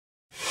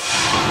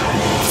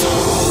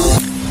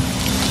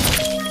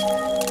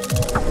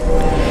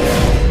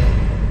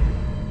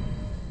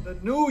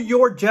New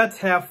York Jets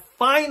have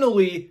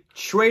finally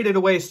traded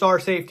away star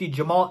safety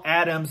Jamal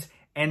Adams,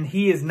 and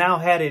he is now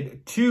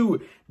headed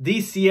to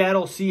the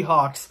Seattle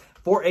Seahawks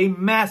for a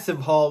massive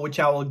haul, which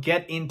I will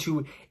get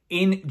into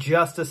in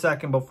just a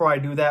second. Before I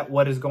do that,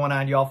 what is going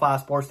on, y'all?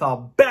 Faiz Sports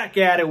Talk back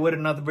at it with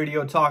another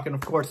video talking,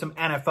 of course, some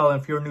NFL.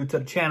 And if you're new to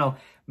the channel,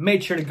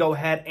 make sure to go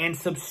ahead and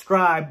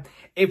subscribe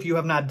if you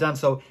have not done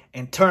so,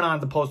 and turn on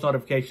the post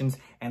notifications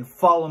and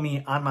follow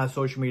me on my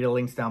social media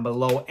links down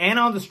below and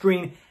on the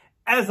screen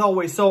as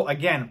always. So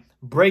again,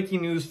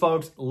 breaking news,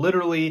 folks.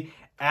 Literally,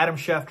 Adam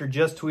Schefter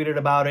just tweeted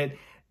about it.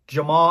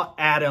 Jamal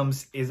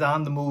Adams is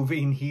on the move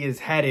and he is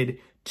headed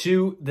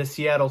to the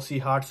Seattle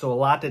Seahawks. So a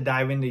lot to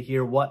dive into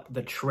here, what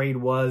the trade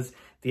was,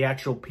 the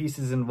actual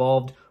pieces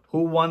involved,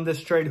 who won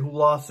this trade, who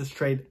lost this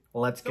trade.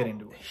 Let's get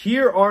into it.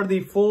 Here are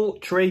the full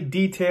trade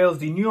details.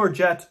 The New York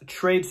Jets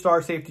trade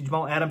star safety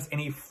Jamal Adams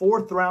and a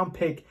 4th round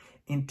pick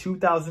in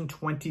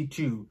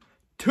 2022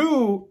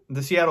 to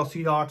the Seattle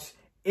Seahawks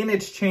in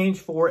exchange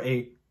for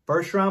a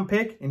 1st round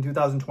pick in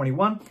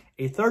 2021,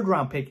 a 3rd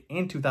round pick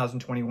in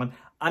 2021,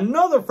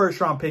 another 1st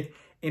round pick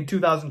in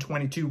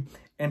 2022,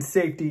 and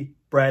safety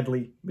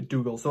Bradley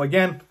McDougald. So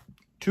again,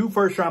 2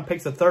 1st round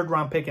picks, a 3rd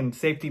round pick, and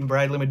safety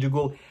Bradley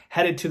McDougald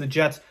headed to the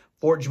Jets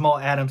for Jamal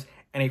Adams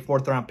and a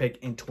 4th round pick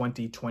in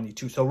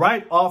 2022. So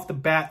right off the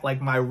bat,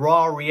 like my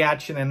raw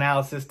reaction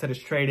analysis to this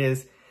trade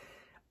is,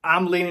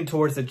 I'm leaning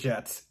towards the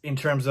Jets in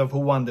terms of who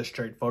won this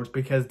trade, folks,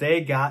 because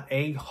they got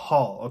a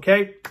haul,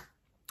 okay?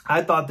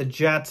 I thought the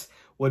Jets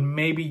would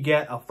maybe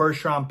get a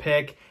 1st round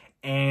pick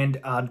and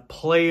a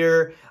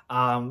player,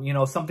 you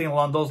know, something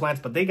along those lines.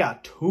 But they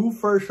got 2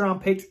 1st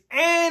round picks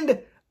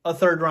and a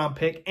 3rd round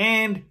pick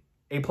and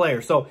a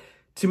player. So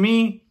to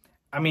me,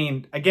 I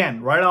mean,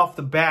 again, right off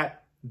the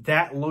bat,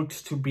 that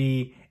looks to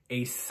be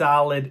a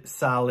solid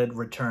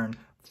return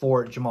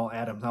for Jamal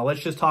Adams. Now,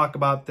 let's just talk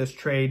about this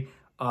trade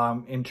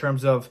in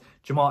terms of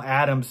Jamal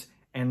Adams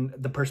and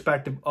the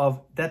perspective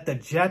of that the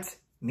Jets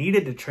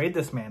needed to trade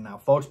this man now,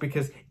 folks,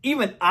 because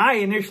even I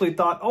initially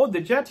thought, oh,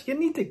 the Jets, you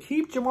need to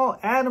keep Jamal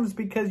Adams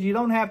because you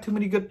don't have too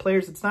many good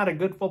players. It's not a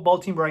good football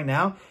team right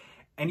now,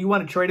 and you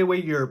want to trade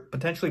away your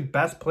potentially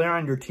best player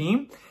on your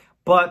team.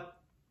 But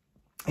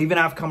even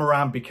I've come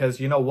around because,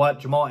 you know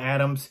what, Jamal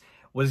Adams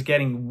was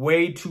getting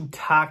way too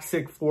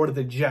toxic for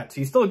the Jets.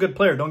 He's still a good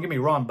player, don't get me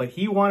wrong, but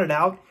he wanted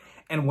out,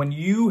 and when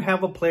you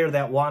have a player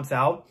that wants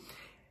out,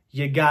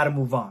 you got to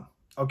move on.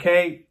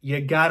 Okay, you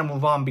got to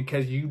move on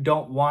because you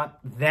don't want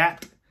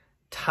that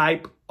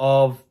type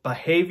of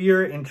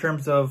behavior in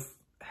terms of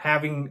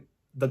having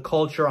the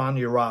culture on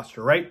your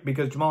roster, right?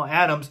 Because Jamal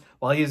Adams,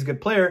 while he is a good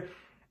player,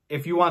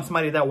 if you want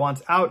somebody that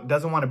wants out,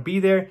 doesn't want to be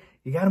there,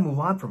 you got to move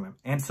on from him.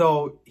 And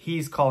so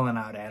he's calling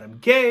out Adam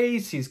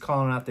Gase, he's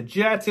calling out the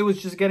Jets. It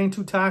was just getting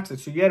too toxic,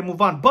 so you got to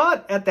move on.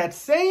 But at that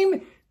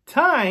same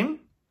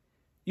time,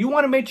 you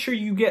want to make sure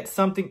you get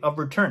something of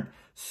return.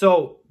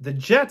 So the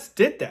Jets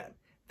did that.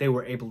 They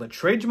were able to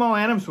trade Jamal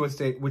Adams, which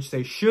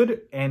they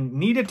should and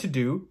needed to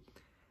do.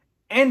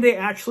 And they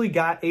actually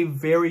got a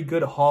very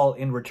good haul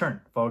in return,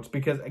 folks.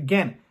 Because,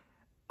 again,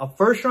 a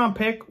 1st round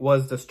pick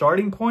was the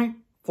starting point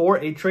for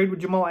a trade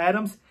with Jamal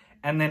Adams.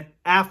 And then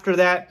after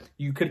that,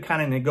 you could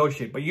kind of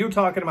negotiate. But you're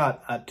talking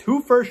about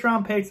 2 1st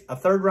round picks, a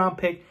 3rd round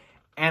pick,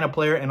 and a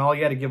player. And all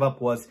you had to give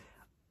up was,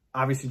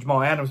 obviously,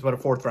 Jamal Adams, but a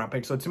 4th round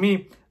pick. So, to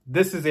me,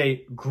 this is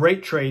a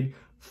great trade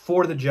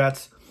for the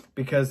Jets,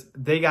 because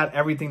they got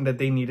everything that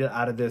they needed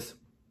out of this.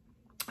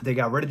 They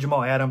got rid of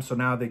Jamal Adams, so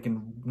now they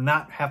can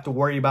not have to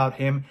worry about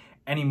him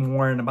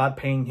anymore and about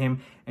paying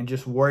him and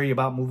just worry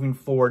about moving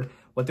forward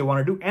what they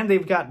want to do. And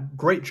they've got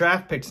great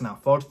draft picks now,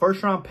 folks.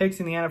 1st round picks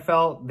in the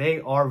NFL,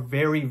 they are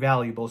very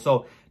valuable.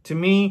 So to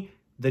me,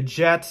 the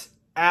Jets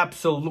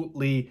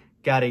absolutely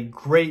got a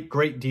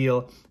great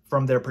deal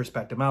from their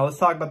perspective. Now let's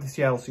talk about the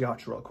Seattle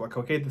Seahawks real quick,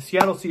 okay? The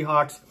Seattle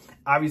Seahawks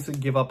obviously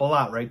give up a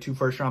lot, right? 2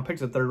 1st round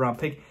picks, a 3rd round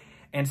pick,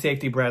 and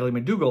safety Bradley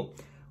McDougald.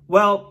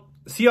 Well,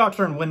 Seahawks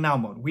are in win-now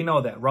mode. We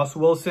know that.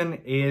 Russell Wilson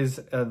is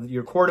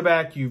your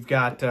quarterback. You've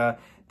got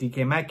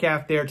DK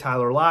Metcalf there,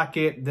 Tyler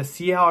Lockett. The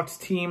Seahawks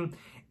team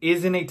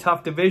is in a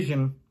tough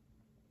division,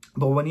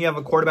 but when you have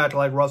a quarterback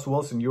like Russell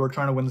Wilson, you are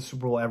trying to win the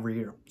Super Bowl every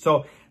year.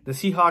 So the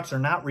Seahawks are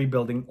not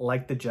rebuilding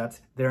like the Jets.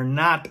 They're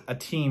not a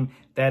team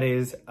that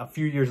is a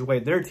few years away.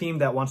 They're a team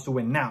that wants to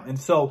win now. And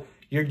so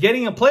you're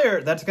getting a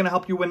player that's going to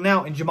help you win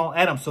now in Jamal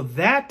Adams. So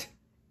that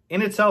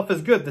in itself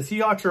is good. The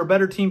Seahawks are a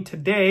better team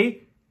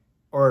today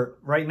or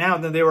right now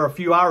than they were a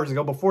few hours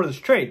ago before this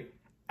trade.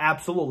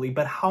 Absolutely.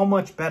 But how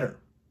much better?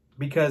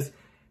 Because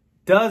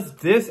does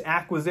this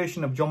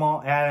acquisition of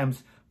Jamal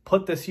Adams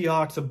put the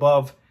Seahawks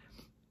above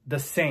the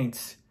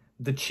Saints,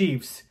 the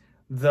Chiefs,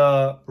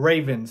 the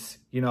Ravens,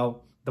 you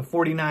know, the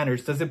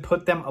 49ers? Does it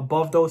put them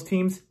above those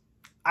teams?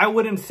 I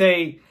wouldn't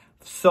say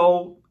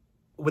so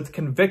with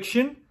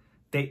conviction.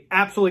 They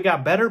absolutely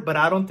got better, but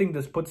I don't think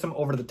this puts them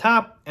over the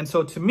top. And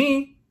so to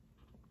me,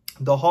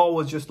 the haul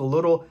was just a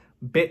little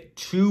bit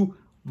too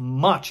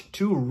much,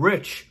 too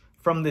rich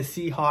from the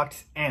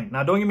Seahawks end.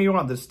 Now, don't get me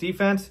wrong, this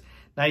defense,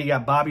 Now you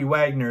got Bobby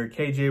Wagner,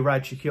 KJ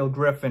Wright, Shaquille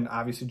Griffin,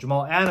 obviously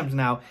Jamal Adams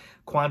now,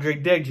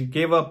 Quandre Diggs. You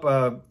gave up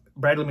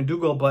Bradley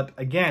McDougald, but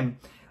again,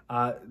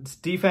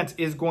 defense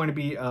is going to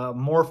be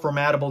more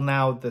formidable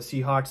now. The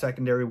Seahawks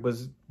secondary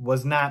was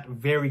not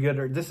very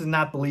good. This is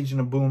not the Legion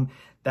of Boom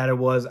that it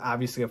was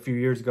obviously a few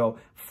years ago.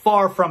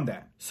 Far from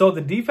that. So the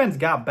defense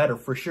got better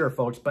for sure,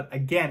 folks. But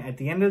again, at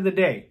the end of the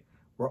day,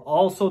 we're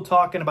also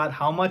talking about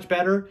how much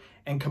better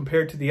and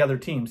compared to the other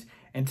teams.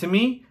 And to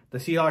me, the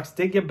Seahawks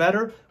did get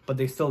better, but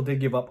they still did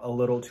give up a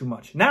little too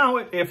much. Now,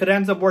 if it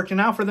ends up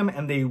working out for them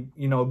and they,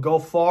 go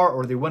far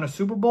or they win a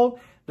Super Bowl,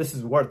 this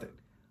is worth it.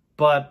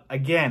 But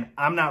again,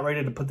 I'm not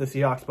ready to put the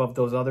Seahawks above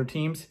those other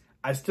teams.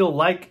 I still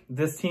like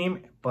this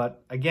team,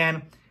 but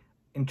again,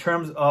 in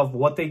terms of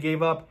what they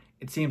gave up,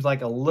 it seems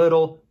like a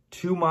little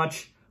too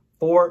much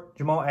for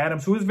Jamal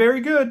Adams, who is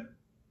very good,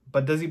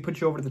 but does he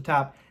put you over the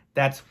top?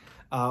 That's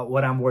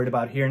what I'm worried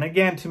about here. And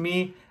again, to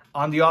me,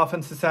 on the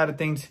offensive side of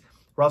things,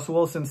 Russell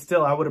Wilson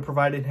still, I would have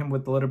provided him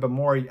with a little bit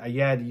more.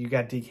 Yeah, you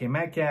got DK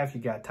Metcalf,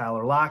 you got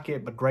Tyler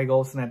Lockett, but Greg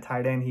Olsen at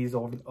tight end, he's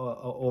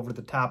over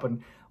the top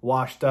and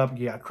washed up.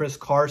 You got Chris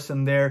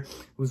Carson there,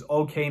 who's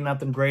okay,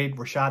 nothing great.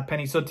 Rashad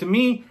Penny. So to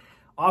me,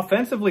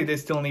 offensively, they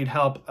still need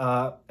help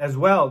as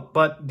well.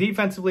 But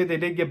defensively, they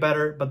did get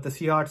better. But the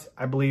Seahawks,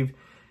 I believe,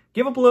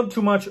 give up a little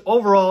too much.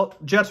 Overall,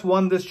 Jets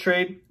won this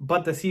trade.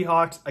 But the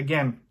Seahawks,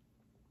 again,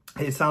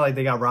 it's not like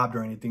they got robbed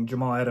or anything.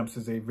 Jamal Adams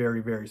is a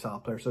very, very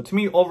solid player. So to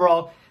me,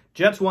 overall,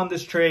 Jets won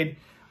this trade.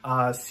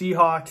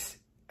 Seahawks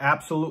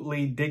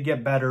absolutely did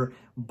get better,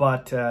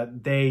 but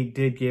they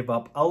did give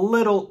up a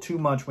little too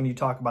much when you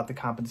talk about the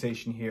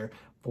compensation here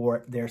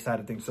for their side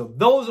of things. So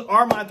those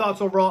are my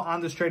thoughts overall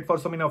on this trade,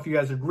 folks. Let me know if you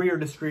guys agree or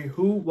disagree.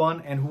 Who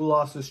won and who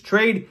lost this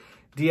trade?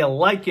 Do you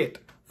like it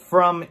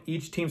from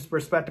each team's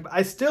perspective?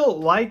 I still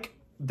like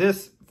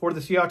this for the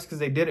Seahawks because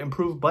they did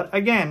improve. But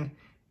again,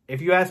 if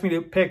you ask me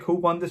to pick who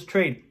won this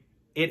trade,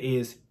 it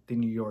is the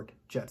New York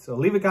Jets. So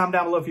leave a comment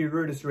down below if you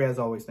agree or disagree. As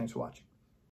always, thanks for watching.